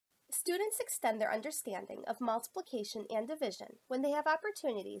Students extend their understanding of multiplication and division when they have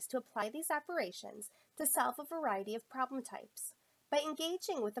opportunities to apply these operations to solve a variety of problem types. By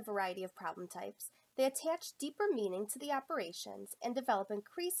engaging with a variety of problem types, they attach deeper meaning to the operations and develop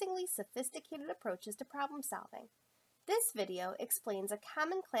increasingly sophisticated approaches to problem solving. This video explains a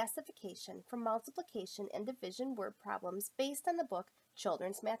common classification for multiplication and division word problems based on the book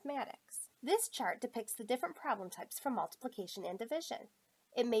Children's Mathematics. This chart depicts the different problem types for multiplication and division.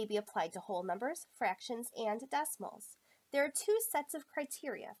 It may be applied to whole numbers, fractions, and decimals. There are two sets of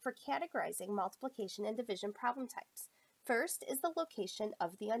criteria for categorizing multiplication and division problem types. First is the location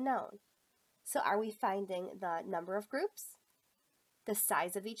of the unknown. So are we finding the number of groups, the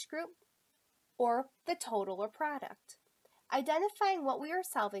size of each group, or the total or product? Identifying what we are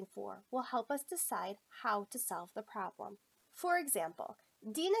solving for will help us decide how to solve the problem. For example,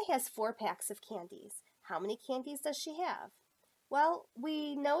 Dina has 4 packs of candies. How many candies does she have? Well,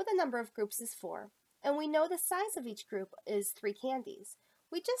 we know the number of groups is 4, and we know the size of each group is 3 candies.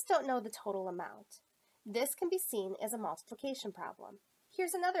 We just don't know the total amount. This can be seen as a multiplication problem.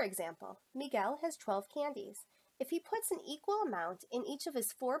 Here's another example. Miguel has 12 candies. If he puts an equal amount in each of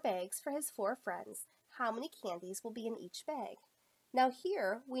his 4 bags for his 4 friends, how many candies will be in each bag? Now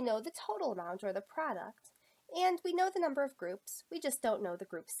here, we know the total amount, or the product, and we know the number of groups. We just don't know the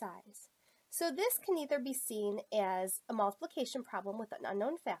group size. So this can either be seen as a multiplication problem with an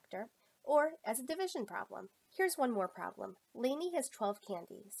unknown factor or as a division problem. Here's one more problem. Lainey has 12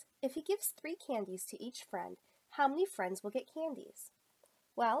 candies. If he gives 3 candies to each friend, how many friends will get candies?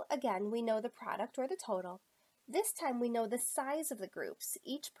 Well, again, we know the product or the total. This time we know the size of the groups.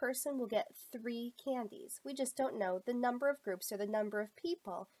 Each person will get 3 candies. We just don't know the number of groups or the number of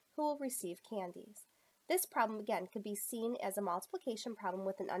people who will receive candies. This problem, again, could be seen as a multiplication problem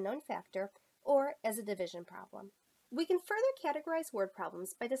with an unknown factor or as a division problem. We can further categorize word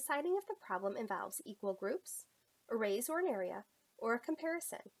problems by deciding if the problem involves equal groups, arrays or an area, or a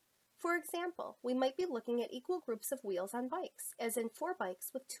comparison. For example, we might be looking at equal groups of wheels on bikes, as in 4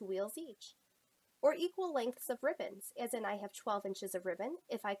 bikes with 2 wheels each. Or equal lengths of ribbons, as in I have 12 inches of ribbon.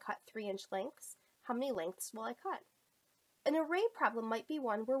 If I cut 3-inch lengths, how many lengths will I cut? An array problem might be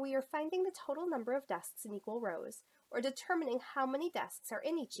one where we are finding the total number of desks in equal rows, or determining how many desks are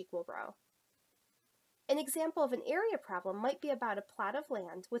in each equal row. An example of an area problem might be about a plot of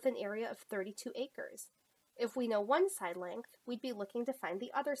land with an area of 32 acres. If we know one side length, we'd be looking to find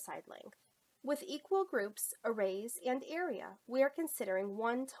the other side length. With equal groups, arrays, and area, we are considering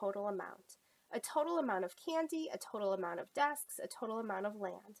one total amount. A total amount of candy, a total amount of desks, a total amount of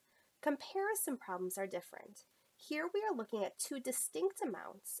land. Comparison problems are different. Here we are looking at 2 distinct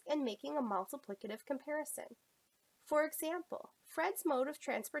amounts and making a multiplicative comparison. For example, Fred's mode of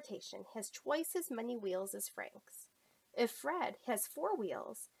transportation has twice as many wheels as Frank's. If Fred has 4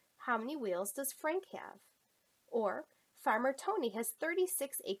 wheels, how many wheels does Frank have? Or, Farmer Tony has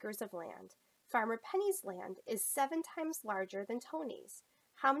 36 acres of land. Farmer Penny's land is 7 times larger than Tony's.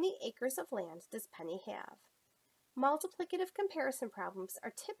 How many acres of land does Penny have? Multiplicative comparison problems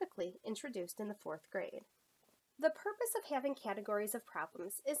are typically introduced in the 4th grade. The purpose of having categories of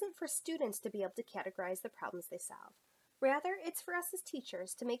problems isn't for students to be able to categorize the problems they solve. Rather, it's for us as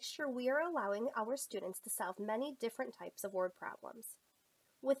teachers to make sure we are allowing our students to solve many different types of word problems.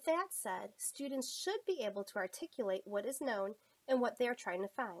 With that said, students should be able to articulate what is known and what they are trying to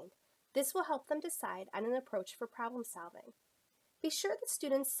find. This will help them decide on an approach for problem solving. Be sure that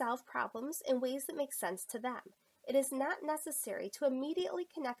students solve problems in ways that make sense to them. It is not necessary to immediately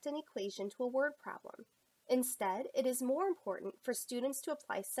connect an equation to a word problem. Instead, it is more important for students to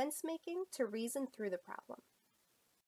apply sense-making to reason through the problem.